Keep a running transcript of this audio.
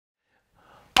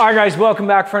All right, guys, welcome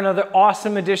back for another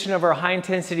awesome edition of our high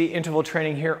intensity interval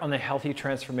training here on the Healthy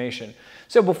Transformation.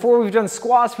 So before we've done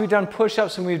squats, we've done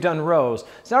push-ups, and we've done rows.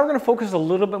 So now we're gonna focus a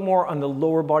little bit more on the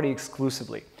lower body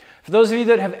exclusively. For those of you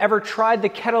that have ever tried the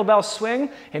kettlebell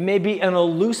swing, it may be an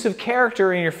elusive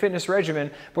character in your fitness regimen,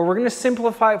 but we're gonna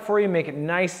simplify it for you, make it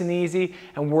nice and easy,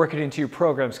 and work it into your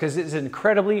programs because it's an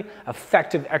incredibly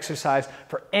effective exercise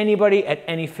for anybody at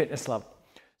any fitness level.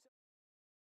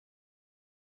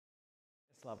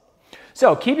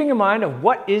 So keeping in mind of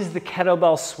what is the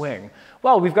kettlebell swing?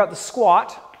 Well, we've got the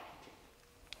squat,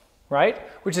 right?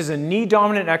 Which is a knee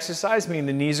dominant exercise, meaning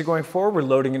the knees are going forward. We're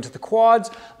loading into the quads,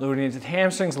 loading into the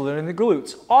hamstrings, loading into the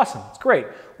glutes. Awesome, it's great.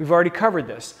 We've already covered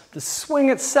this. The swing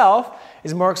itself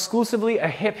is more exclusively a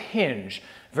hip hinge,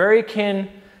 very akin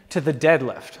to the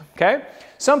deadlift, okay?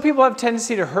 Some people have a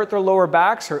tendency to hurt their lower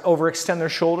backs or overextend their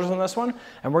shoulders on this one,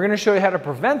 and we're gonna show you how to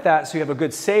prevent that so you have a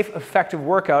good, safe, effective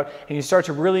workout and you start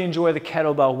to really enjoy the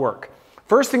kettlebell work.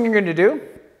 First thing you're gonna do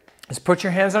is put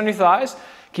your hands on your thighs,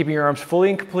 keeping your arms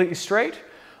fully and completely straight,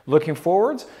 looking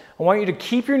forwards. I want you to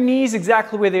keep your knees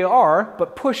exactly where they are,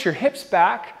 but push your hips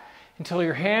back until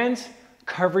your hands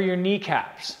cover your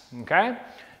kneecaps, okay?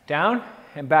 Down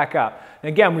and back up. And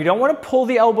again, we don't wanna pull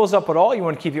the elbows up at all. You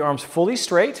wanna keep your arms fully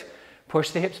straight.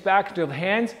 Push the hips back until the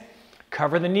hands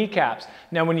cover the kneecaps.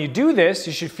 Now when you do this,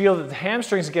 you should feel that the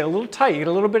hamstrings get a little tight. You get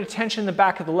a little bit of tension in the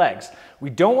back of the legs. We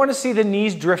don't want to see the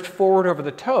knees drift forward over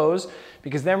the toes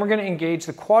because then we're going to engage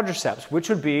the quadriceps, which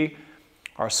would be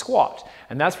our squat.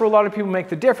 And that's where a lot of people make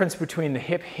the difference between the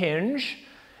hip hinge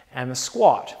and the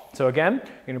squat. So again,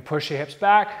 you're going to push your hips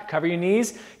back, cover your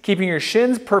knees, keeping your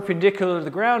shins perpendicular to the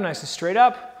ground, nice and straight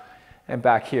up, and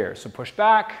back here. So push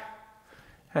back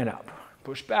and up,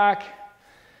 push back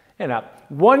and up.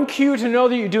 One cue to know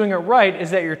that you're doing it right is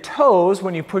that your toes,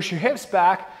 when you push your hips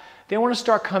back, they want to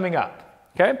start coming up,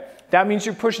 okay? That means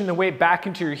you're pushing the weight back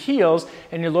into your heels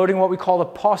and you're loading what we call the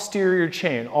posterior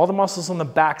chain, all the muscles on the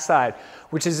back side,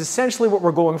 which is essentially what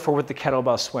we're going for with the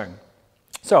kettlebell swing.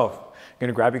 So, you're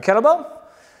gonna grab your kettlebell.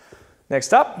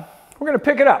 Next up, we're gonna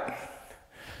pick it up.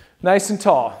 Nice and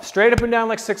tall, straight up and down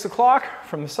like 6 o'clock.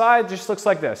 From the side, just looks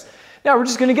like this. Now we're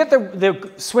just going to get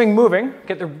the swing moving,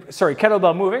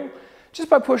 kettlebell moving,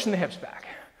 just by pushing the hips back.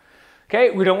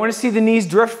 Okay, we don't want to see the knees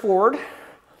drift forward.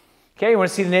 Okay, you want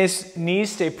to see the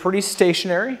knees stay pretty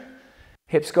stationary.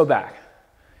 Hips go back,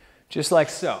 just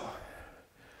like so.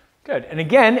 Good, and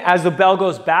again, as the bell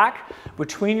goes back,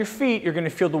 between your feet, you're going to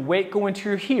feel the weight go into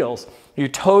your heels. Your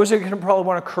toes are going to probably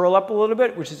want to curl up a little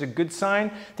bit, which is a good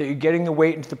sign that you're getting the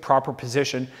weight into the proper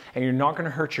position and you're not going to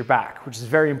hurt your back, which is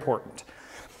very important.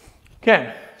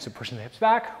 Again, so pushing the hips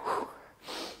back,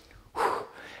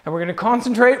 and we're going to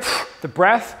concentrate the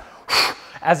breath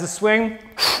as the swing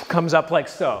comes up like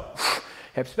so.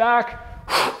 Hips back,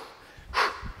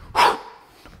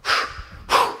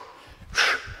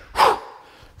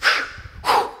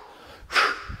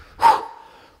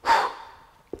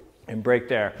 and break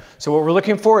there. So what we're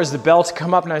looking for is the bell to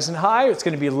come up nice and high. It's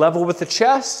going to be level with the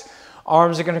chest.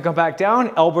 Arms are going to go back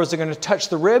down, elbows are going to touch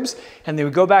the ribs, and they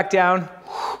would go back down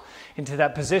into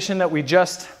that position that we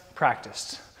just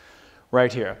practiced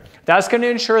right here. That's going to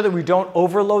ensure that we don't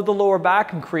overload the lower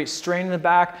back and create strain in the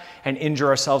back and injure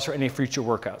ourselves for any future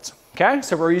workouts. Okay,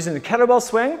 so we're using the kettlebell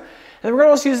swing, and then we're going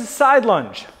to also use the side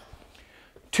lunge.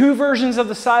 Two versions of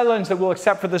the side lunge that we'll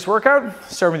accept for this workout.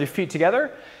 Starting with your feet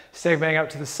together, stepping out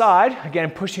to the side,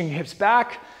 again pushing your hips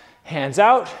back, hands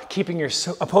out, keeping your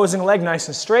opposing leg nice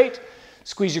and straight.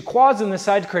 Squeeze your quads on the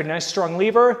side to create a nice strong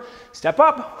lever. Step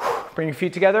up, bring your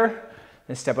feet together,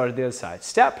 and step out to the other side.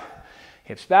 Step,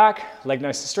 hips back, leg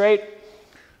nice and straight.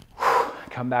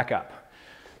 Come back up.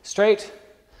 Straight,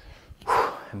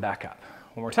 and back up.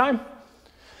 One more time.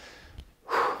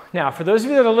 Now, for those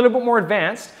of you that are a little bit more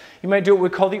advanced, you might do what we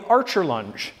call the archer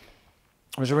lunge.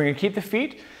 Which is we're going to keep the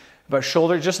feet about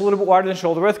shoulder, just a little bit wider than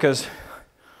shoulder width, because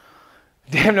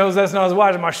damn knows that's not as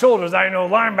wide as my shoulders. I ain't no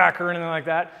linebacker or anything like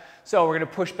that. So we're going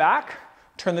to push back,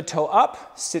 turn the toe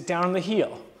up, sit down on the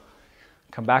heel.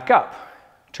 Come back up,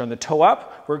 turn the toe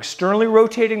up. We're externally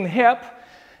rotating the hip,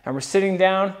 and we're sitting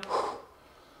down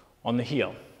on the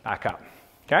heel. Back up,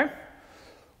 okay?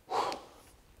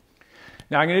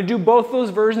 Now I'm going to do both those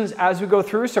versions as we go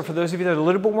through. So for those of you that are a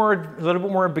little bit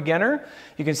more beginner,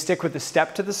 you can stick with the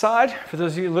step to the side. For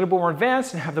those of you a little bit more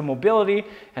advanced and have the mobility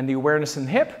and the awareness in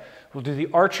the hip, we'll do the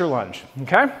archer lunge,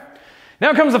 okay?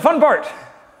 Now comes the fun part.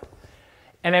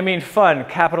 And I mean fun,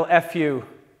 capital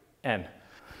F-U-N.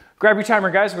 Grab your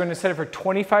timer, guys. We're going to set it for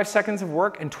 25 seconds of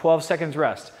work and 12 seconds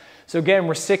rest. So again,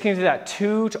 we're sticking to that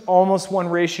 2 to almost 1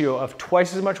 ratio of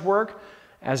twice as much work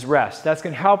as rest. That's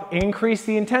going to help increase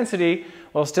the intensity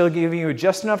while still giving you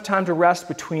just enough time to rest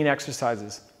between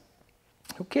exercises.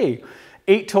 Okay,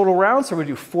 8 total rounds, so we're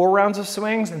gonna do 4 rounds of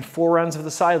swings and 4 rounds of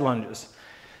the side lunges.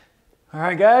 All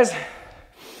right, guys,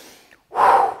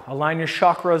 align your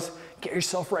chakras, get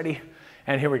yourself ready,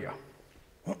 and here we go.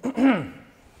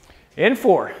 In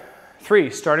 4, 3,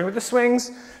 starting with the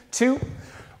swings, 2,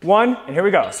 1, and here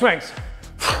we go, swings.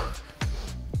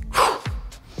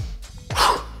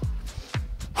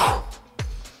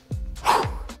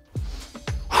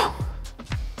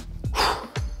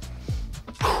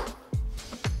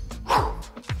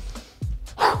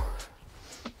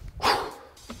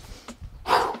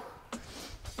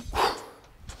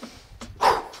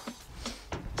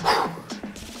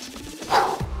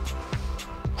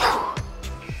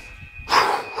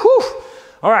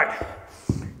 All right,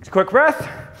 quick breath,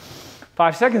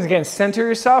 5 seconds. Again, center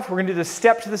yourself. We're gonna do the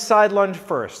step to the side lunge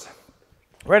first.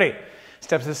 Ready?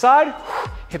 Step to the side,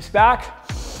 hips back.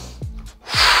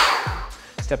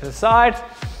 Step to the side.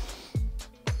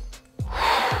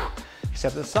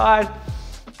 Step to the side.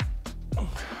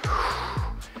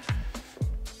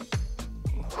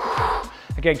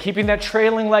 Again, keeping that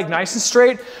trailing leg nice and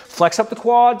straight. Flex up the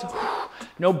quads.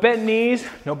 No bent knees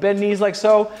like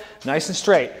so. Nice and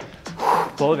straight.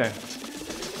 Pull it in.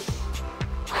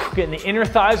 Getting the inner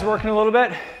thighs working a little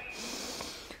bit.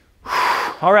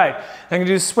 All right, I'm gonna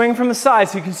do a swing from the side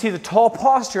so you can see the tall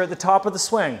posture at the top of the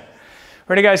swing.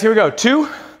 Ready, guys? Here we go. 2,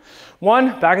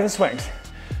 1, back in the swings.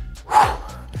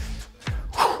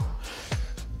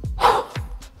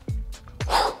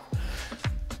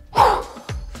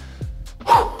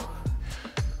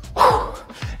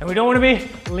 And we don't want to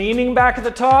be leaning back at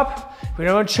the top. We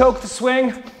don't want to choke the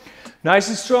swing. Nice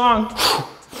and strong.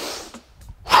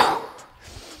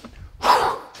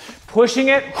 Pushing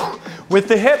it with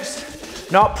the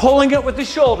hips, not pulling it with the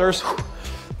shoulders.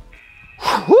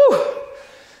 Woo!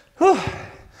 Whew.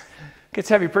 Gets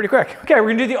heavy pretty quick. Okay, we're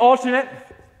gonna do the alternate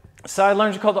side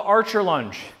lunge called the archer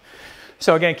lunge.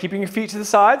 So again, keeping your feet to the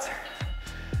sides.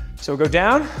 So we'll go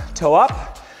down, toe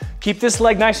up. Keep this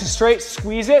leg nice and straight,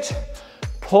 squeeze it.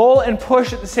 Pull and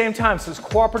push at the same time. So it's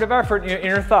cooperative effort in your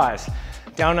inner thighs.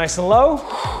 Down nice and low,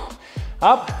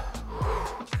 up.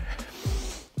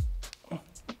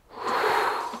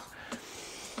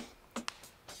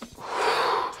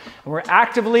 And we're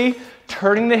actively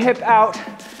turning the hip out,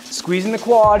 squeezing the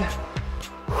quad,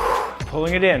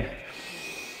 pulling it in.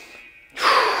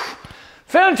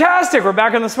 Fantastic, we're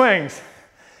back on the swings.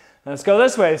 Let's go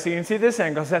this way so you can see this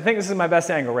angle. So I think this is my best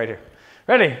angle right here.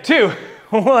 Ready, 2,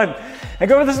 1, and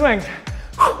go with the swings.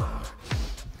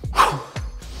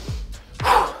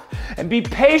 And be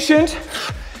patient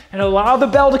and allow the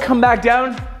bell to come back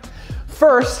down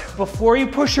first before you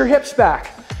push your hips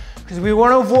back. Because we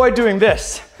want to avoid doing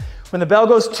this. When the bell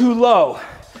goes too low,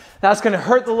 that's going to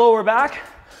hurt the lower back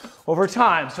over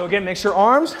time. So again, make sure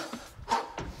arms,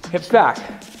 hips back,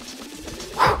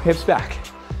 hips back.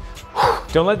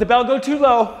 Don't let the bell go too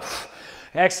low.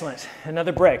 Excellent.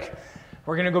 Another break.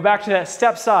 We're going to go back to that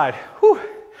step side. Whew.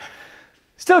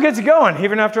 Still gets you going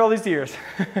even after all these years.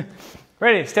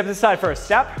 Ready? Step to the side first.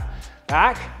 Step,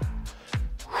 back.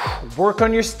 Work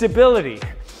on your stability.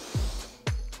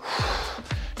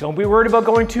 Don't be worried about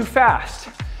going too fast.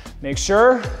 Make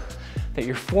sure that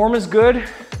your form is good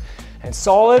and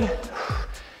solid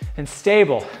and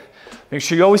stable. Make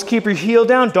sure you always keep your heel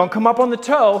down. Don't come up on the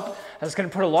toe. That's going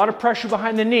to put a lot of pressure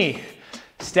behind the knee.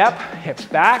 Step, hips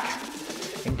back,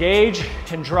 engage,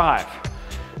 and drive.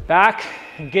 Back,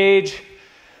 engage,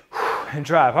 and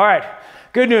drive. All right,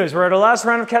 good news. We're at our last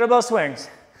round of kettlebell swings.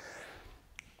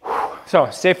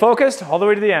 So stay focused all the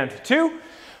way to the end. 2,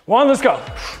 1, let's go.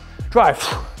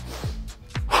 Drive.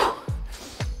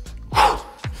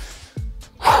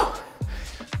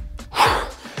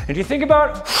 And you think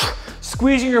about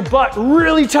squeezing your butt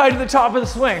really tight at the top of the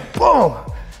swing. Boom.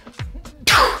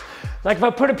 Like if I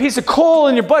put a piece of coal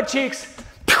in your butt cheeks,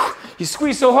 you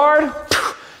squeeze so hard,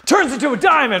 turns into a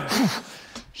diamond.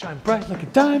 Shine bright like a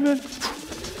diamond,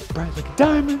 bright like a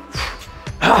diamond.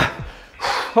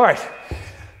 All right,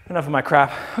 enough of my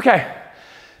crap. Okay,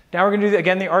 now we're gonna do,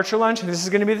 again, the archer lunge. This is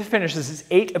gonna be the finish. This is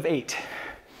 8 of 8,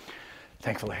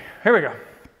 thankfully. Here we go.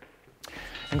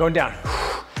 I'm going down.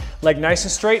 Leg nice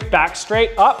and straight, back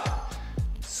straight, up,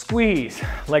 squeeze.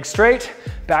 Leg straight,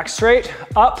 back straight,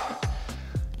 up,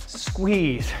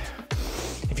 squeeze.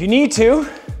 If you need to,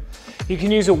 you can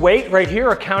use a weight right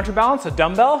here, a counterbalance, a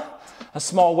dumbbell, a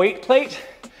small weight plate,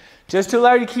 just to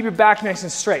allow you to keep your back nice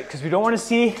and straight, because we don't want to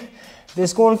see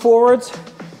this going forwards,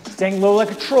 staying low like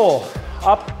a troll.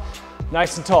 Up,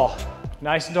 nice and tall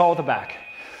with the back.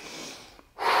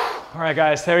 All right,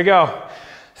 guys, there we go.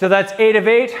 So that's 8 of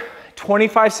 8.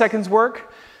 25 seconds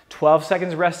work, 12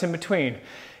 seconds rest in between.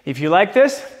 If you like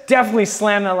this, definitely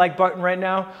slam that like button right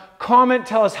now. Comment,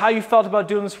 tell us how you felt about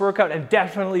doing this workout, and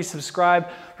definitely subscribe.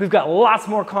 We've got lots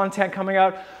more content coming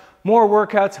out, more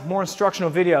workouts, more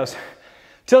instructional videos.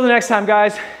 Till the next time,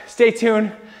 guys, stay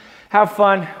tuned, have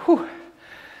fun,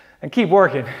 and keep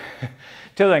working.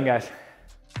 Till then, guys.